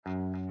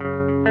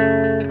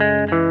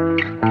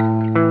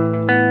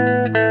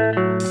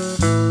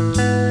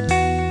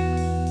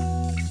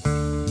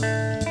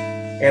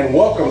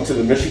to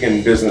the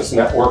Michigan Business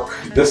Network.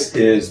 This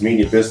is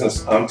Media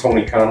Business. I'm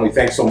Tony Conley.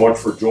 Thanks so much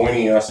for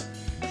joining us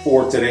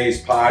for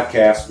today's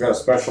podcast. We've got a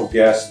special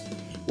guest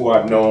who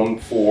I've known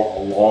for a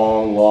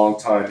long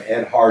time.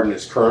 Ed Harden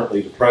is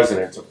currently the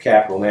president of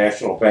Capital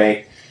National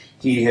Bank.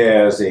 He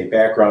has a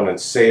background in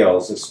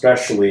sales,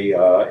 especially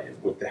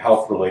with the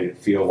health-related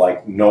field,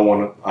 like no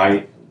one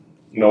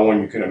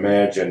you can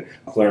imagine.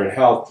 Clearing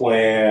Health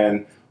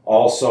Plan,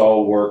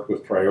 also worked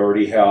with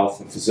Priority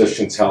Health and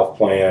Physicians Health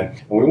Plan.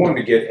 And we wanted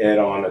to get Ed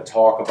on to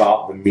talk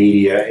about the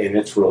media and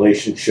its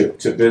relationship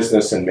to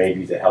business and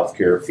maybe the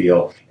healthcare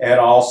field. Ed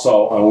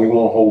also, and we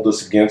won't hold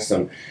this against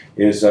him,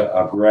 is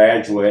a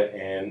graduate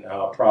and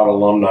proud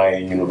alumni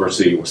at the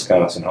University of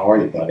Wisconsin. How are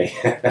you, buddy?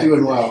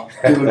 Doing well.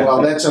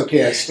 That's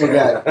okay. I still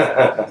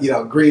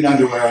got, green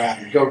underwear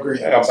on. Go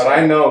green. Yeah, but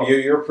I know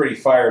you're pretty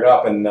fired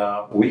up, and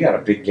we got a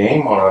big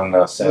game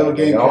on Saturday.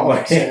 Little game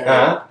coming Saturday.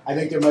 Huh? I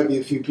think there might be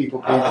a few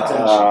people paying attention.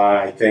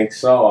 I think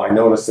so. I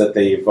noticed that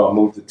they've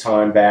moved the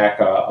time back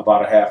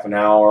about a half an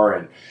hour,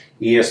 and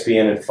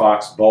ESPN and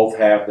Fox both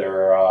have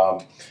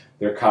their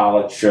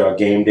college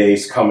game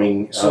days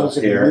coming. So is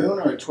it here. noon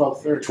or at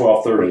 12:30?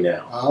 12:30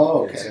 now.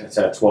 Oh, okay. It's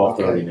at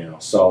 12:30 now.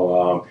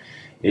 So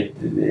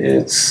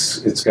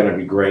it's going to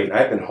be great. And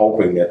I've been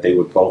hoping that they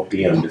would both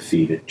be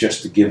undefeated,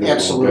 just to give it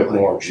a little bit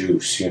more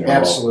juice.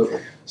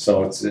 Absolutely.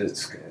 So it's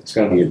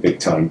going to be a big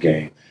time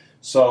game.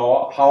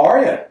 So how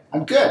are you?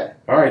 I'm good.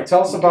 All right.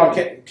 Tell us about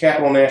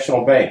Capital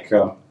National Bank.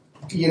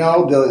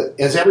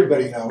 As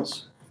everybody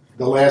knows,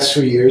 the last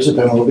few years have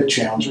been a little bit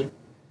challenging.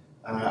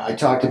 I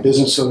talk to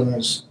business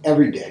owners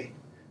every day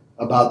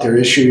about their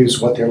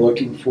issues, what they're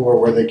looking for,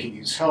 where they could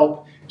use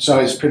help. So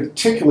I was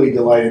particularly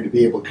delighted to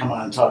be able to come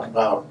on and talk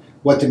about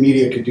what the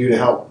media could do to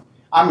help,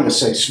 I'm going to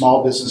say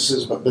small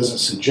businesses, but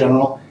business in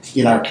general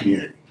in our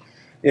community.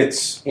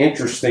 It's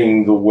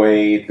interesting the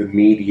way the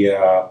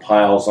media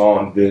piles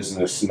on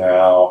business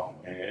now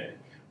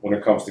when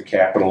it comes to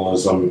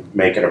capitalism,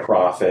 making a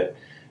profit.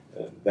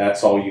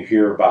 That's all you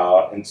hear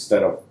about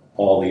instead of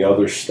all the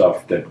other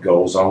stuff that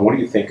goes on. What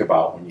do you think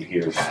about when you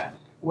hear that?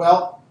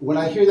 Well, when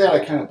I hear that,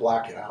 I kind of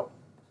block it out.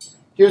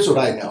 Here's what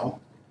I know.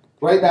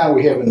 Right now,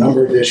 we have a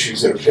number of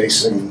issues that are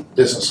facing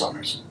business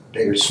owners,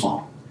 big or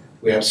small.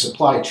 We have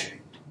supply chain,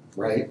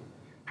 right?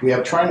 We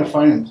have trying to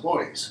find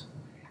employees.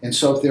 And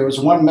so if there was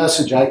one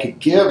message I could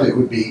give, it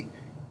would be,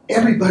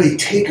 everybody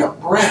take a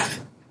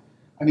breath.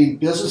 I mean,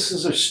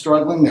 businesses are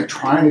struggling. They're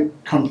trying to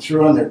come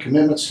through on their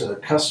commitments to their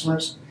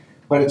customers,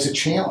 but it's a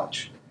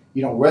challenge.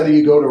 Whether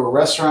you go to a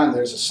restaurant,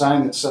 there's a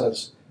sign that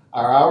says,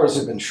 our hours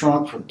have been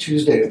shrunk from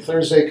Tuesday to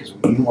Thursday because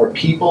we need more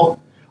people.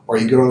 Or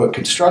you go to a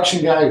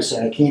construction guy who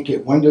said, I can't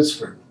get windows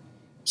for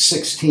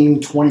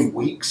 16, 20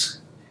 weeks.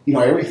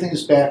 Everything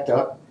is backed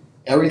up.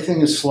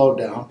 Everything is slowed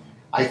down.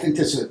 I think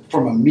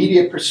from a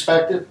media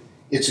perspective,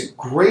 it's a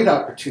great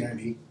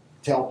opportunity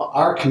to help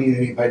our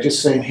community by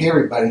just saying, hey,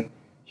 everybody,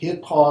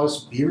 hit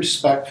pause, be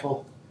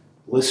respectful,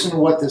 listen to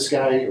what this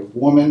guy or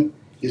woman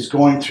is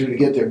going through to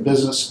get their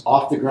business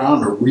off the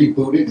ground or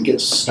reboot it and get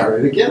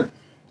started again.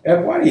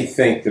 And why do you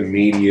think the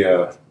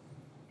media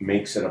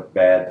makes it a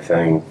bad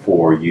thing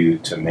for you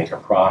to make a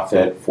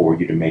profit, for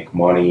you to make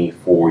money,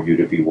 for you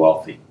to be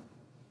wealthy?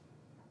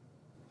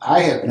 I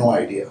have no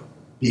idea,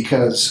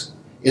 because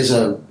as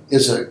a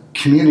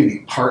community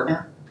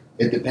partner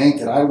at the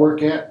bank that I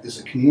work at, as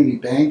a community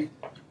bank,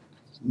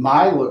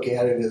 my look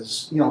at it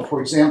is,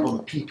 for example,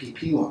 the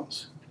PPP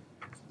loans.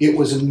 It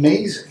was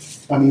amazing.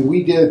 I mean,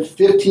 we did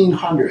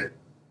 1,500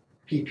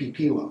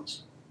 PPP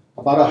loans,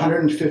 about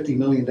 $150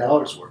 million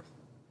worth.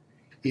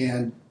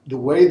 And the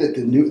way that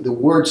the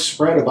word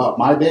spread about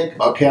my bank,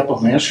 about Capital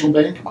National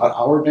Bank, about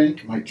our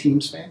bank, my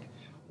team's bank,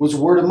 was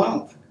word of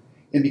mouth.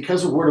 And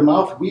because of word of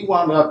mouth, we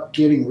wound up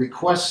getting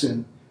requests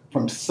in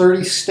from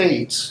 30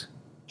 states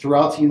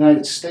throughout the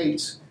United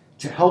States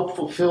to help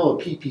fulfill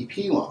a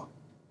PPP loan.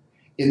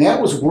 And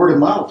that was word of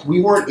mouth.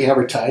 We weren't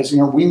advertising,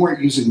 or we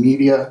weren't using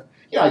media.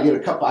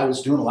 I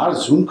was doing a lot of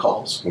Zoom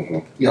calls,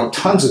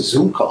 tons of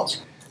Zoom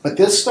calls. But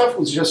this stuff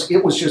was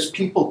just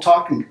people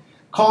talking,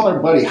 calling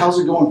their buddy, how's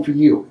it going for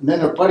you? And then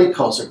their buddy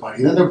calls their buddy,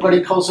 and then their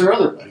buddy calls their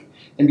other buddy.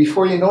 And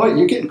before you know it,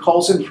 you're getting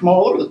calls in from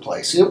all over the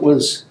place. It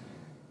was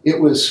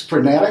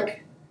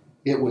frenetic.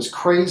 It was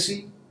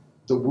crazy.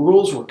 The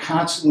rules were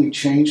constantly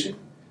changing.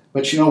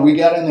 But, we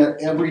got in there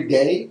every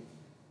day,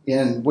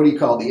 and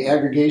the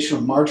aggregation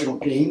of marginal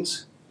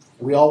gains.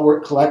 We all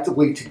worked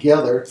collectively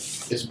together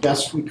as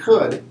best we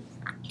could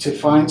to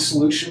find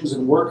solutions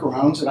and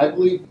workarounds, and I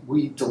believe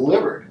we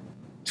delivered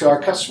to our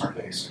customer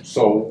base.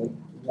 So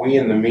we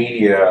in the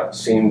media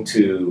seem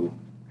to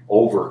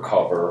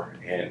overcover,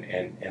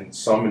 and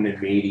some in the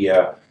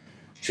media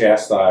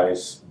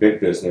chastise big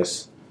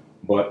business,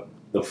 but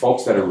the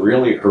folks that are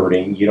really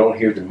hurting, you don't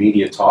hear the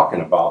media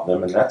talking about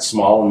them, and that's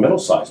small and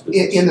middle-sized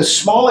businesses. In the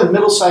small and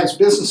middle-sized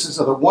businesses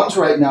are the ones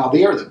right now,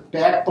 they are the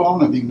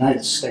backbone of the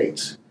United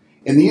States.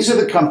 And these are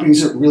the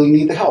companies that really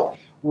need the help.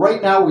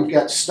 Right now, we've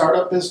got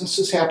startup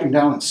businesses happening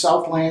down in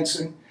South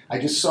Lansing. I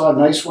just saw a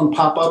nice one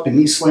pop up in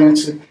East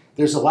Lansing.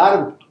 There's a lot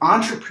of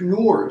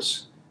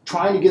entrepreneurs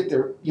trying to get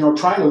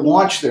trying to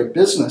launch their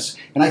business.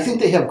 And I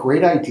think they have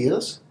great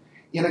ideas.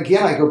 And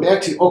again, I go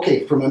back to,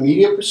 okay, from a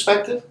media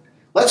perspective,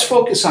 let's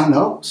focus on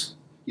those.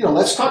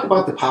 Let's talk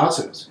about the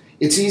positives.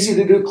 It's easy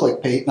to do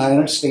clickbait, and I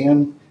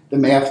understand the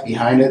math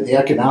behind it, the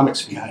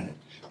economics behind it.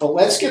 But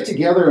let's get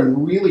together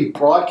and really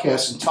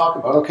broadcast and talk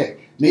about, okay,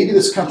 maybe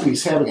this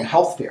company's having a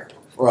health fair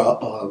or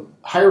a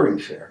hiring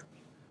fair,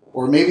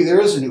 or maybe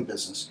there is a new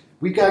business.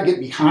 We've got to get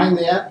behind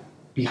that,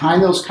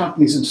 behind those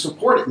companies, and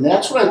support it. And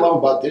that's what I love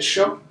about this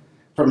show.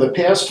 From the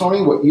past,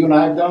 Tony, what you and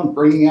I have done,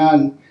 bringing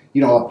on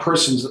a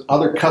person's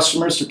other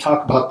customers to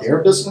talk about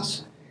their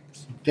business,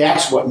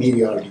 that's what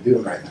media ought to be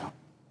doing right now.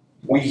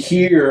 We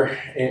hear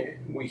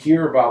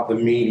about the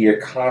media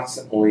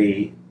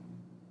constantly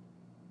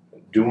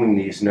doing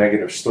these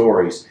negative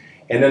stories.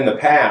 And in the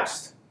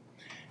past,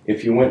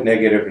 if you went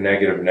negative,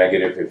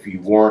 if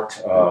you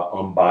weren't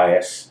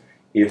unbiased,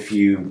 if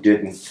you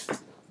didn't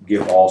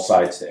give all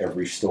sides to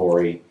every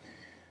story,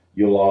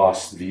 you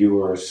lost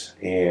viewers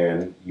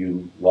and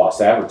you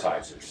lost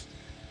advertisers.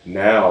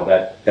 Now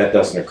that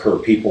doesn't occur.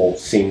 People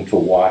seem to a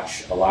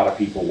lot of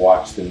people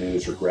watch the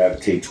news or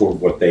gravitate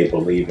toward what they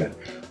believe in.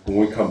 When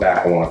we come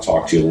back, I want to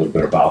talk to you a little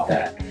bit about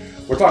that.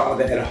 We're talking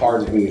with Ed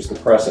Harden, who is the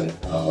president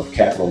of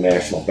Capital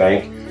National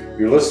Bank.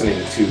 You're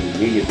listening to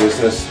Media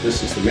Business.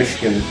 This is the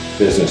Michigan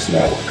Business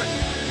Network.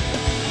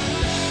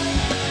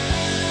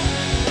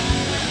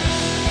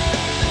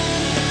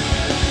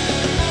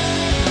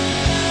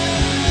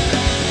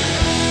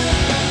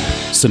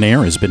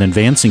 Sanair has been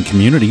advancing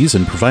communities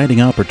and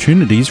providing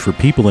opportunities for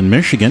people in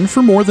Michigan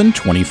for more than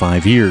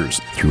 25 years.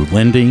 Through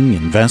lending,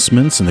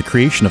 investments, and the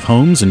creation of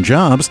homes and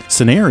jobs,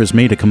 Sanair has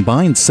made a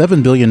combined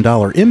 $7 billion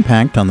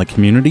impact on the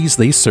communities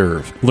they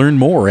serve. Learn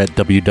more at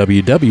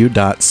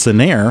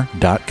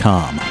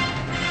www.sanair.com.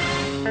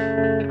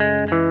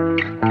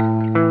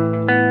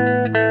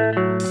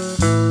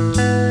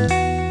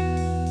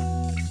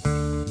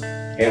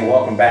 And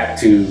welcome back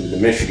to the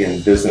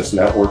Michigan Business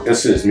Network.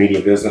 This is Media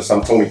Business.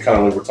 I'm Tony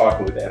Connolly. We're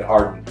talking with Ed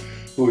Harden,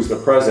 who is the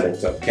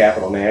president of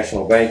Capital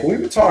National Bank.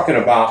 We've been talking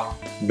about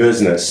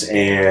business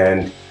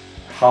and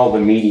how the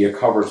media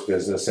covers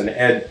business. And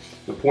Ed,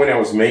 the point I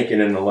was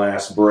making in the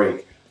last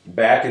break,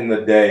 back in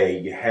the day,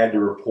 you had to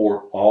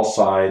report all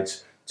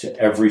sides to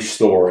every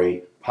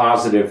story,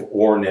 positive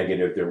or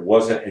negative. There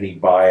wasn't any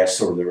bias,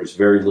 or there was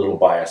very little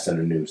bias in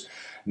the news.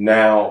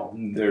 Now,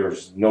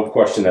 there's no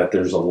question that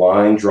there's a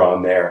line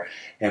drawn there,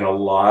 and a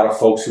lot of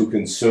folks who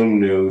consume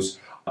news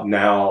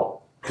now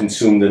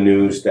consume the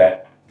news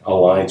that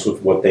aligns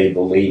with what they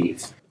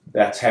believe.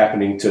 That's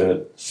happening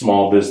to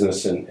small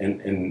business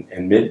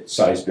and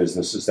mid-sized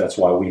businesses. That's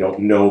why we don't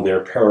know their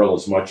peril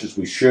as much as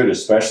we should,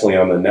 especially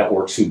on the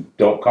networks who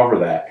don't cover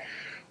that.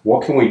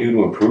 What can we do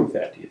to improve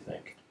that, do you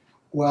think?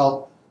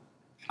 Well,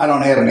 I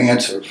don't have an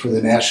answer for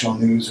the national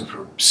news or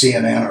for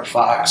CNN or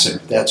Fox,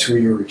 if that's who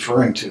you're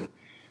referring to.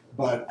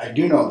 But I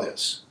do know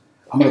this.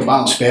 I'm going to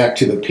bounce back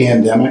to the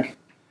pandemic.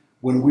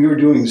 When we were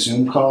doing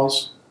Zoom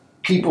calls,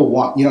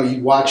 people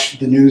you'd watch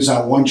the news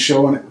on one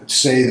show and it would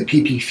say the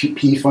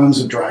PPP funds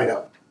have dried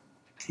up.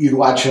 You'd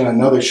watch it on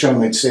another show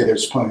and they'd say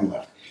there's plenty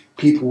left.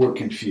 People were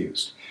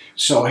confused.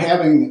 So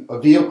having a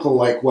vehicle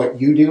like what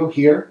you do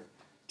here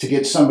to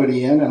get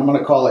somebody in, and I'm going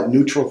to call it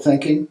neutral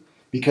thinking,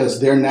 because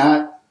they're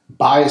not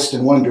biased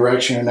in one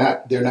direction,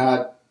 they're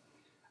not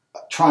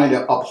trying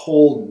to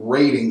uphold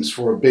ratings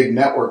for a big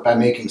network by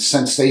making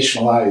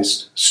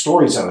sensationalized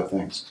stories out of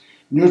things.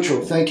 Neutral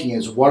thinking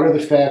is, what are the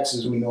facts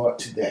as we know it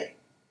today?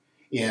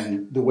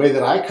 And the way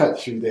that I cut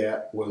through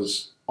that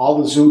was all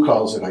the Zoom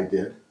calls that I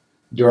did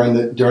during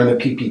the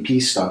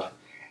PPP stuff.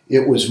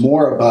 It was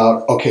more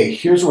about, okay,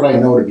 here's what I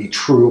know to be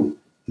true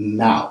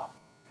now.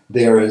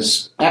 There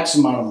is X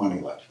amount of money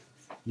left.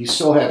 You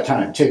still have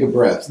time. Take a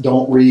breath.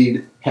 Don't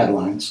read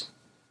headlines.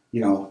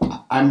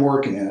 I'm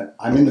working in it.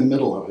 I'm in the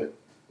middle of it.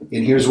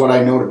 And here's what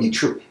I know to be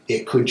true.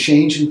 It could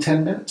change in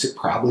 10 minutes. It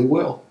probably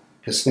will,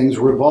 because things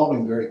are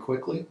evolving very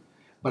quickly.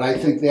 But I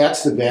think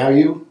that's the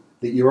value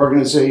that your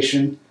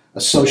organization,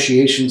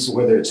 associations,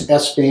 whether it's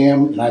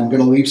SBAM, and I'm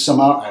going to leave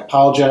some out. I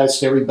apologize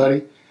to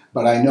everybody.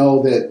 But I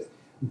know that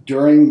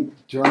during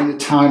the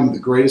time, the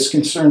greatest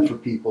concern for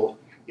people,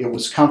 it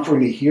was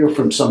comforting to hear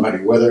from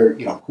somebody, whether,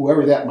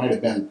 whoever that might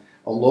have been,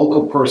 a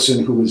local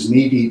person who was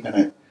knee-deep in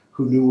it,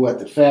 who knew what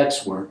the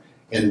facts were,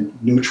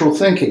 and neutral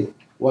thinking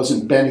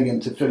wasn't bending them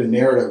to fit a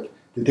narrative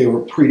that they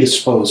were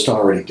predisposed to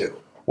already do.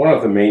 One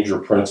of the major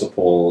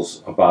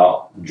principles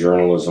about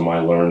journalism I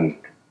learned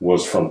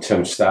was from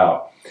Tim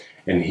Stout,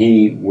 and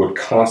he would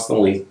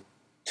constantly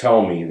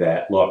tell me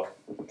that, look,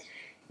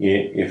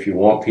 if you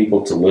want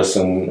people to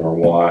listen or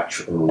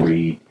watch or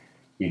read,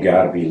 you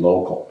got to be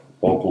local.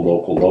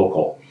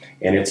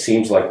 And it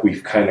seems like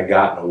we've kind of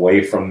gotten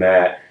away from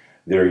that.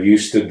 There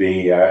used to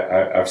be,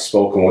 I've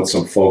spoken with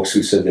some folks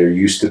who said there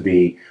used to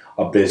be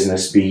a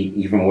business beat,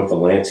 even with the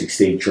Lansing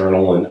State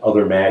Journal and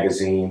other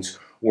magazines,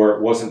 where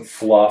it wasn't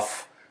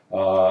fluff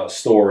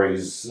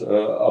stories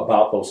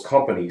about those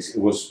companies.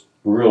 It was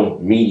real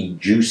meaty,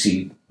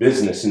 juicy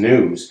business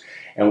news.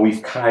 And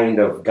we've kind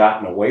of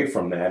gotten away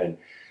from that. And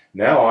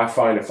Now I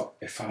find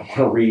if I want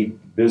to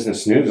read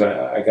business news,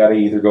 I got to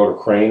either go to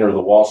Crane or the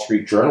Wall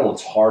Street Journal.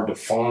 It's hard to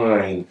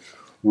find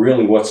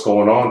really what's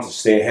going on to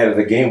stay ahead of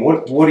the game.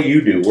 What do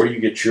you do? Where do you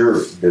get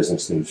your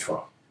business news from?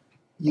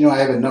 I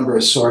have a number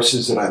of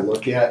sources that I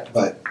look at,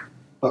 but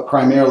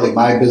primarily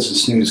my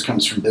business news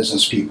comes from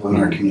business people in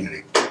our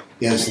community.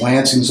 As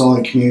Lansing's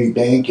only community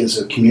bank, as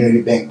a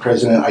community bank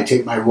president, I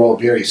take my role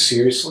very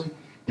seriously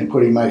in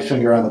putting my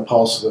finger on the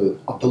pulse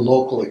of the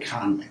local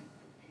economy.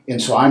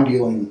 And so I'm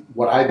dealing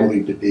what I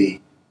believe to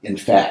be in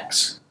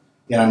facts.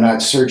 And I'm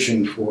not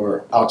searching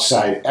for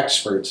outside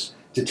experts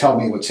to tell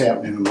me what's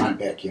happening in my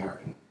backyard.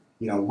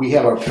 We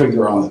have our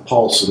finger on the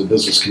pulse of the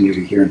business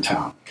community here in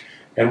town.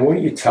 And what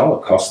do you tell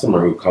a customer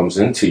who comes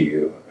into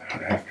you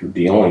after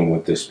dealing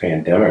with this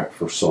pandemic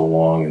for so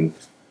long and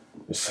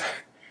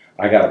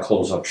I got to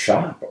close up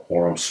shop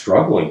or I'm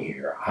struggling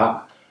here?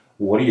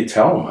 What do you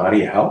tell them? How do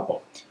you help them?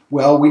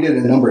 Well, we did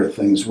a number of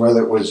things,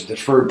 whether it was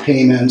deferred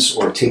payments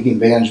or taking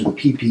advantage of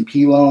the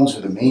PPP loans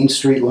or the Main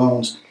Street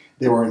loans.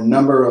 There were a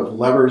number of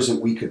levers that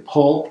we could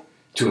pull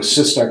to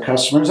assist our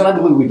customers, and I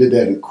believe we did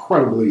that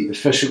incredibly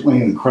efficiently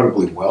and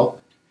incredibly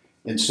well.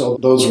 And so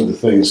those were the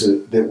things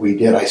that we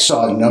did. I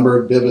saw a number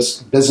of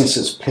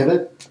businesses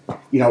pivot,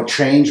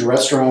 change.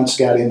 Restaurants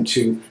got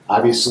into,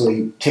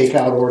 obviously,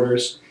 takeout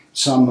orders.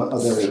 Some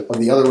of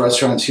the other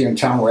restaurants here in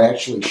town were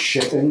actually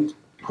shipping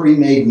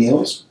pre-made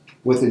meals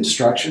with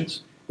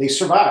instructions. They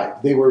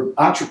survived. They were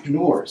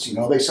entrepreneurs.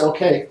 They said,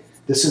 okay,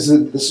 this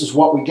is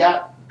what we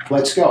got.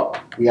 Let's go.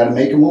 We got to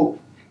make a move.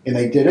 And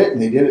they did it,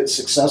 and they did it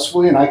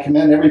successfully. And I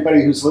commend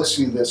everybody who's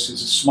listening to this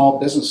who's a small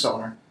business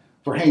owner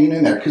for hanging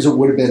in there, because it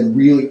would have been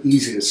really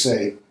easy to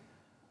say,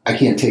 I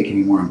can't take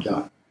anymore, I'm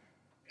done.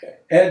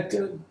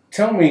 Ed,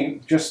 tell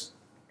me, just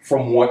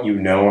from what you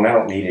know, and I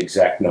don't need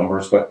exact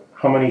numbers, but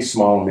how many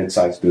small and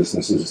mid-sized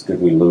businesses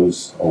did we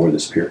lose over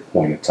this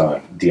point of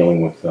time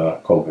dealing with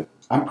COVID?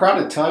 I'm proud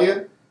to tell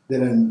you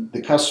that in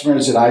the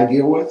customers that I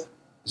deal with,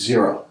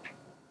 0.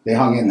 They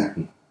hung in there.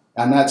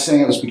 I'm not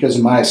saying it was because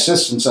of my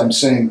assistance. I'm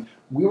saying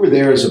we were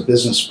there as a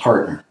business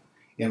partner.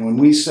 And when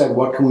we said,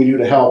 what can we do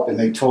to help? And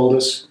they told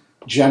us,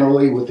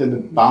 generally within the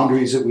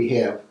boundaries that we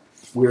have,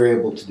 we were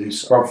able to do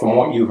so. From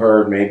what you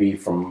heard, maybe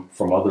from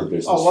other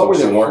business folks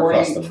who weren't 40,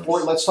 customers.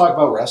 40, let's talk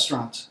about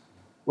restaurants.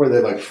 Were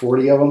there like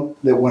 40 of them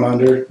that went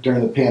under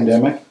during the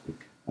pandemic?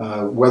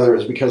 Whether it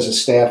was because of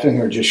staffing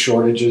or just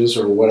shortages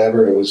or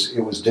whatever, it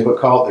was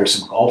difficult. There's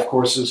some golf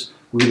courses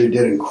we either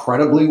did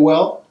incredibly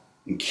well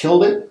and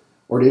killed it,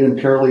 or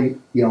did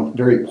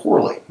very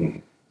poorly. Mm-hmm.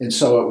 And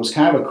so it was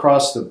kind of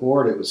across the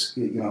board. It was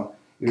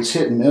it was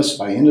hit and miss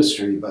by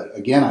industry. But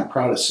again, I'm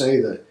proud to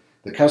say that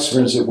the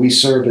customers that we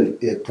serve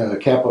at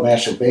Capital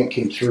National Bank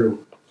came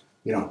through,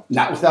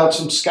 not without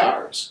some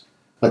scars,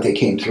 but they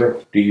came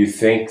through. Do you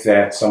think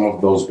that some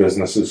of those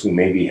businesses who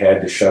maybe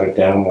had to shut it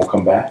down will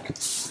come back?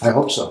 I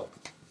hope so.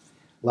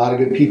 A lot of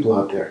good people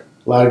out there.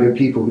 A lot of good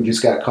people who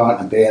just got caught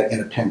in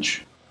a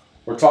pinch.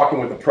 We're talking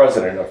with the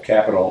president of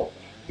Capital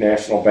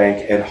National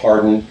Bank, Ed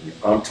Harden.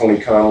 I'm Tony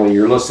Connolly.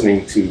 You're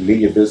listening to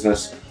Media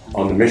Business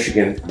on the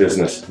Michigan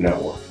Business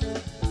Network.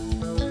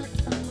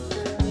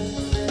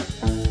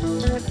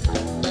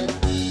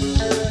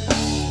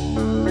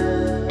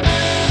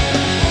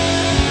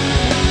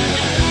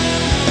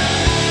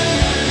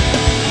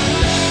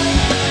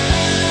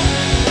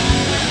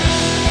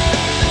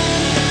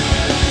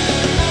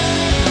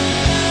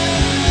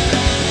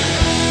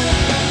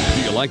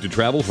 Like to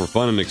travel for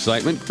fun and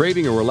excitement?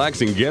 Craving a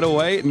relaxing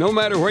getaway? No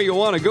matter where you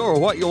want to go or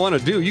what you want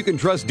to do, you can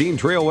trust Dean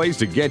Trailways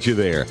to get you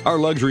there. Our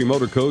luxury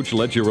motor coach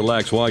lets you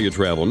relax while you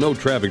travel. No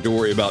traffic to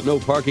worry about, no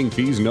parking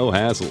fees, no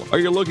hassle. Are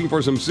you looking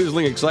for some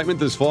sizzling excitement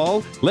this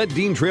fall? Let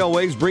Dean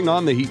Trailways bring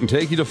on the heat and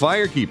take you to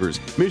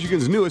Firekeepers,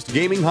 Michigan's newest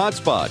gaming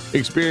hotspot.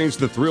 Experience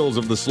the thrills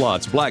of the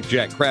slots,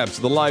 blackjack, craps,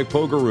 the live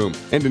poker room,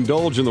 and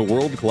indulge in the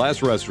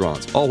world-class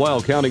restaurants, all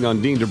while counting on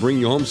Dean to bring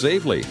you home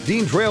safely.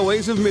 Dean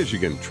Trailways of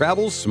Michigan.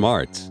 Travel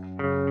smart.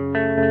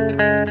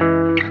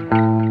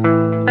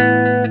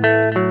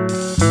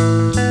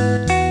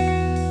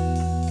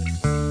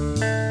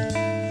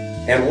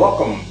 And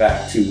welcome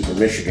back to the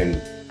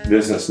Michigan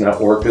Business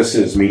Network. This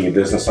is Media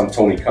Business. I'm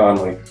Tony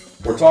Connolly.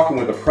 We're talking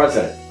with the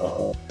president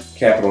of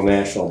Capital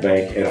National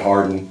Bank, Ed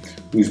Harden,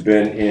 who's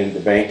been in the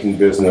banking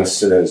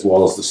business as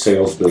well as the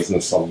sales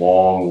business a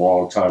long,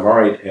 long time. All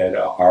right, Ed,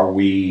 are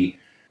we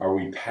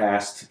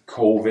past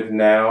COVID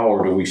now,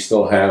 or do we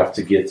still have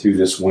to get through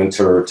this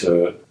winter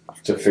to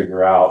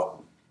figure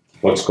out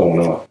what's going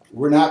on?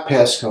 We're not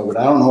past COVID.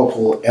 I don't know if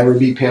we'll ever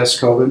be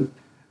past COVID,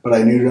 but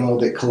I do know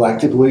that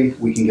collectively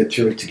we can get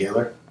through it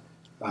together.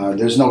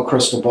 There's no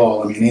crystal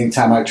ball. I mean,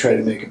 anytime I try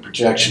to make a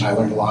projection, I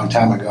learned a long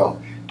time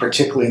ago,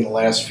 particularly in the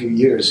last few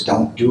years,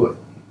 don't do it.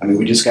 I mean,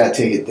 we just got to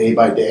take it day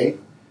by day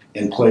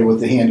and play with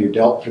the hand you're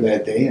dealt for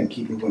that day and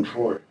keep moving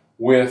forward.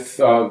 With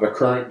the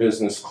current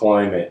business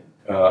climate,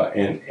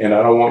 and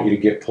I don't want you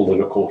to get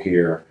political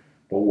here,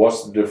 but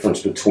what's the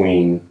difference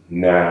between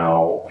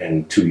now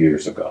and 2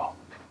 years ago?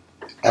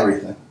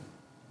 Everything.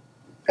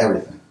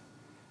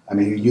 I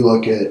mean, you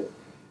look at,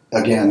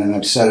 again, and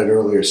I've said it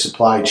earlier,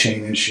 supply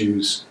chain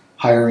issues,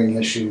 hiring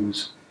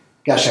issues.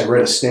 Gosh, I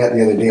read a stat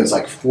the other day. It was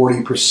like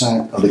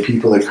 40% of the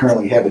people that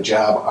currently have a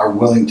job are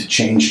willing to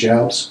change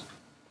jobs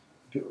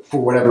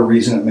for whatever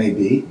reason it may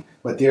be.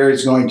 But there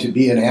is going to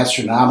be an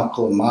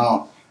astronomical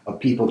amount of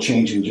people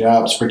changing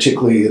jobs,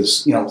 particularly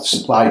as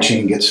supply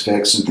chain gets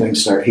fixed and things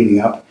start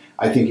heating up.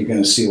 I think you're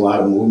going to see a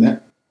lot of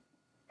movement.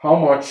 How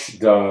much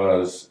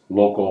does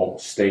local,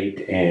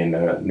 state,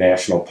 and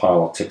national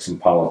politics and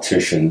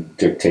politicians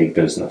dictate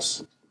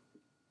business?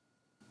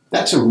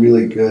 That's a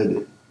really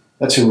good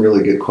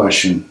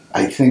question.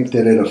 I think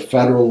that at a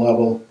federal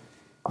level,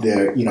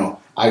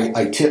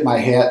 I tip my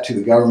hat to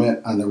the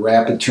government on the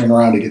rapid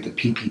turnaround to get the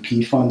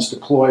PPP funds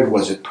deployed.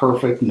 Was it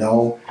perfect?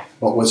 No.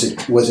 But was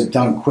it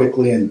done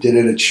quickly, and did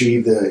it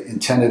achieve the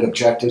intended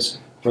objectives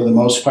for the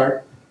most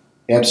part?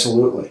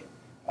 Absolutely.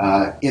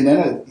 And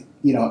then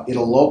at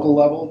a local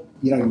level,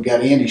 you've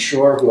got Andy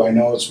Shore, who I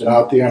know has been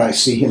out there, and I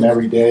see him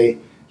every day.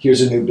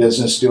 Here's a new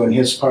business doing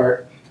his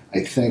part.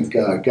 I think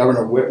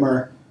Governor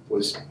Whitmer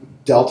was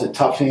dealt a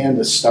tough hand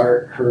to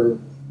start her,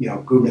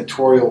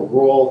 gubernatorial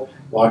role,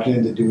 walking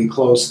into do we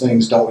close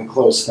things, don't we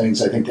close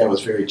things. I think that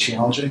was very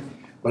challenging.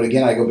 But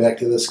again, I go back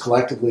to this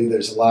collectively.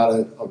 There's a lot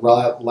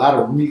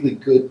of really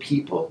good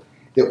people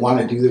that want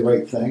to do the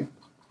right thing,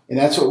 and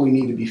that's what we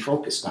need to be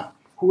focused on.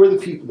 Who are the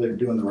people that are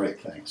doing the right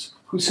things?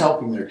 Who's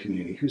helping their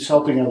community? Who's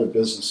helping other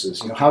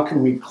businesses? How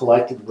can we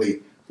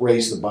collectively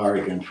raise the bar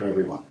again for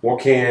everyone?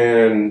 What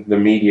can the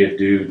media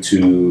do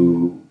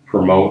to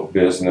promote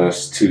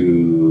business,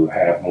 to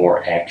have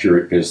more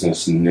accurate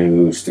business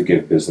news, to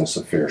give business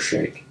a fair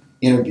shake?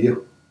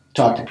 Interview,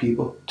 talk to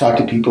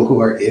people who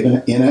are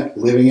in it,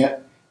 living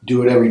it,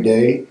 do it every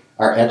day,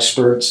 are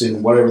experts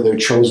in whatever their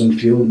chosen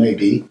field may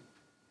be,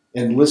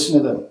 and listen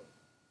to them.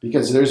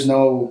 Because there's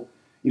no,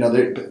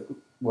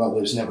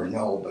 there's never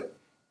no, but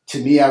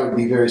to me, I would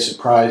be very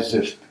surprised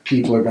if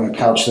people are going to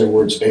couch their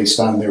words based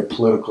on their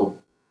political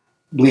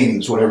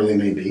leanings, whatever they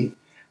may be.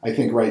 I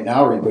think right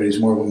now everybody's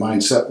more of a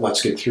mindset,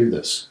 let's get through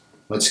this.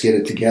 Let's get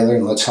it together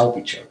and let's help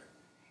each other.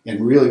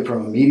 And really,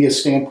 from a media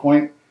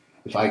standpoint,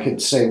 if I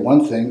could say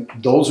one thing,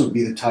 those would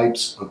be the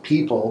types of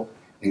people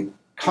and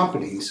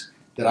companies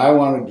that I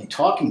want to be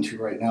talking to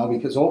right now,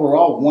 because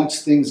overall,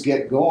 once things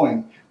get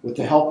going, with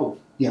the help of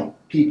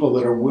people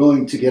that are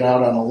willing to get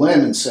out on a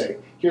limb and say,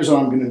 here's what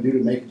I'm going to do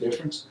to make a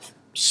difference,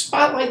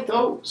 spotlight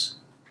those.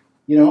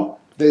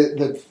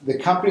 The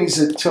companies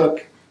that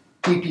took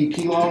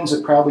PPP loans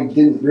that probably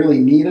didn't really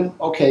need them,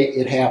 okay,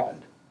 it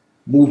happened.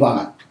 Move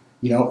on.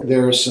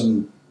 There are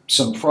some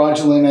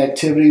fraudulent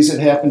activities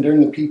that happened during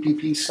the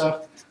PPP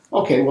stuff.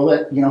 Okay, well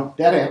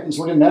that happens.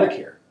 Look at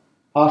Medicare.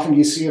 Often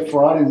you see a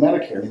fraud in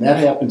Medicare. I mean, that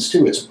happens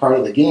too. It's a part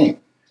of the game.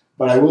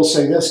 But I will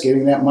say this,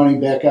 getting that money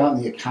back out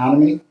in the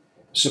economy,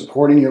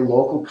 supporting your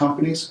local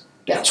companies,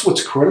 that's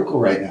what's critical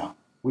right now.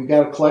 We've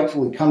got to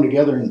collectively come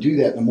together and do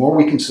that. The more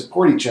we can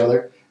support each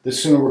other, the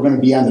sooner we're going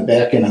to be on the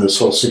back end of this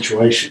whole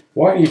situation.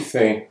 Why do you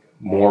think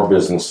more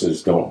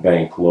businesses don't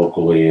bank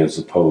locally as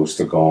opposed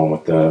to going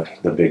with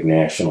the big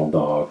national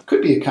dog?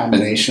 Could be a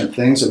combination of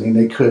things. I mean,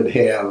 they could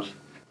have,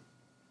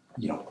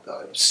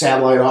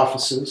 satellite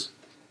offices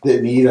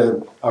that need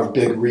a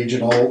big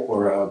regional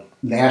or a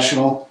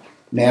national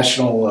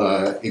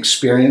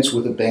experience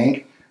with a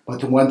bank. But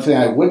the one thing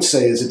I would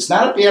say is it's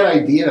not a bad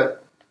idea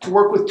to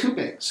work with two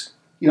banks.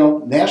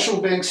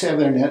 National banks have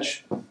their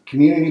niche.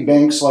 Community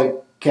banks like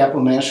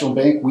Capital National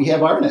Bank, we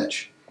have our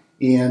niche.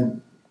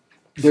 And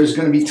there's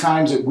going to be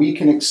times that we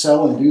can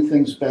excel and do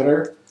things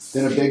better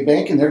than a big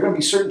bank, and there are going to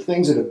be certain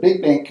things that a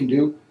big bank can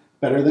do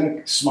better than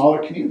a smaller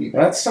community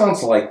bank. That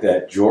sounds like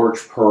that George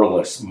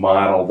Perlis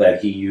model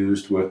that he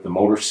used with the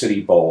Motor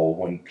City Bowl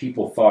when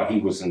people thought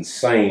he was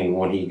insane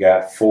when he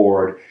got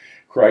Ford,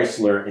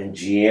 Chrysler, and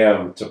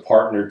GM to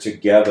partner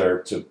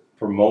together to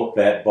promote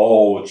that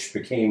bowl, which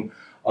became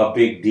a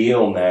big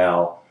deal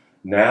now.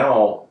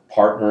 Now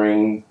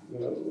partnering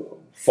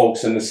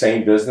folks in the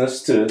same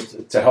business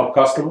to help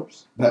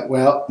customers?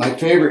 Well, my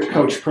favorite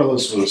Coach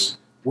Perlis was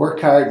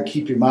work hard and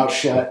keep your mouth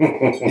shut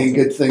and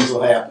good things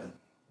will happen.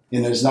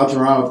 And there's nothing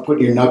wrong with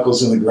putting your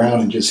knuckles in the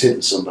ground and just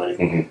hitting somebody.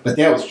 Mm-hmm. But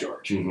that was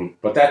George. Mm-hmm.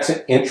 But that's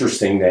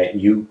interesting that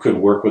you could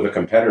work with a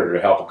competitor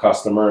to help a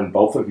customer and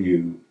both of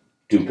you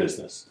do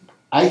business.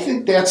 I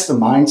think that's the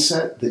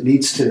mindset that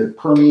needs to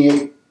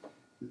permeate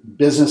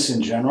business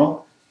in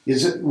general.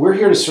 Is that we're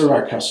here to serve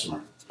our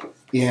customer.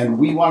 And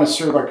we want to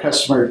serve our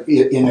customer.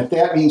 And if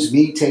that means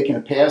me taking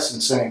a pass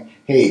and saying,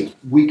 hey,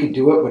 we could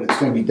do it, but it's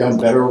going to be done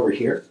better over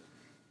here,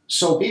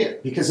 so be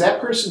it. Because that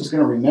person's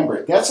going to remember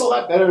it. That's a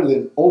lot better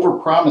than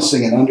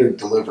over-promising and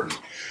under-delivering.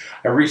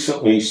 I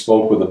recently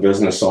spoke with a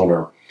business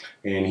owner,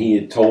 and he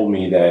had told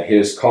me that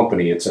his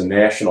company, it's a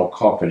national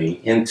company,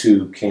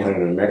 into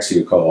Canada and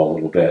Mexico a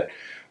little bit,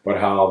 but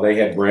how they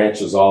had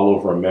branches all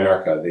over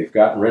America. They've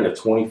gotten rid of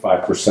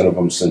 25% of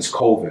them since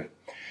COVID.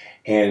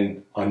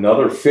 And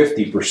another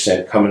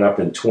 50% coming up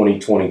in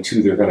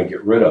 2022 they're going to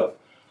get rid of.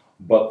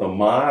 But the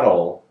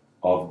model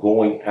of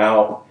going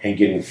out and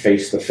getting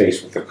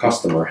face-to-face with the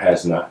customer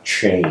has not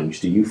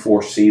changed. Do you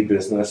foresee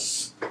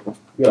business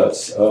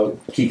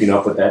keeping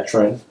up with that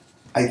trend?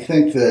 I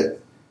think that,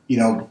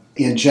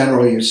 in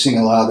general, you're seeing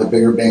a lot of the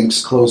bigger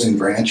banks closing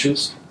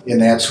branches,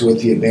 and that's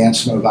with the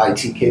advancement of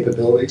IT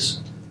capabilities.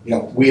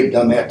 We have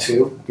done that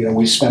too.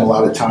 We spent a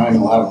lot of time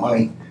and a lot of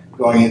money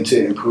going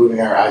into improving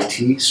our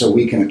IT so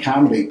we can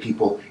accommodate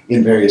people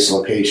in various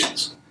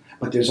locations.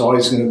 But there's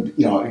always going to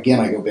be, again,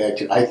 I go back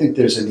to, I think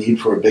there's a need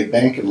for a big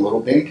bank and a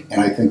little bank,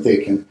 and I think they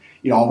can,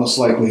 almost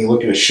like when you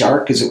look at a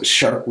shark, because it was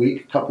Shark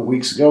Week a couple of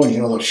weeks ago, and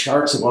those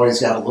sharks have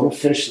always got a little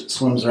fish that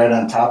swims right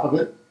on top of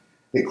it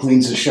that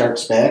cleans the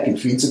shark's back and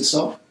feeds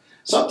itself.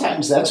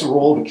 Sometimes that's a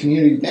role of a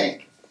community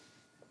bank,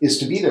 is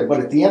to be there.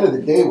 But at the end of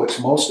the day, what's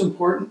most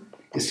important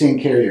is taking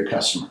care of your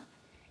customer.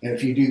 And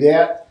if you do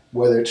that,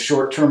 whether it's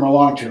short-term or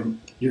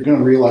long-term, you're going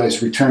to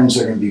realize returns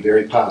are going to be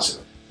very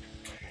positive.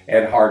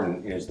 Ed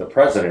Harden is the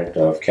president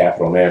of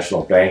Capital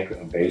National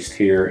Bank, based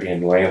here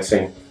in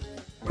Lansing.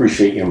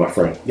 Appreciate you, my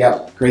friend.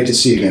 Yeah, great to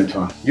see you again,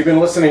 Tony. You've been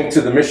listening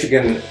to the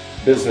Michigan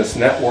Business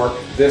Network.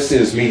 This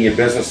is Media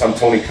Business. I'm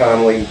Tony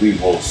Connolly. We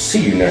will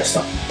see you next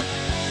time.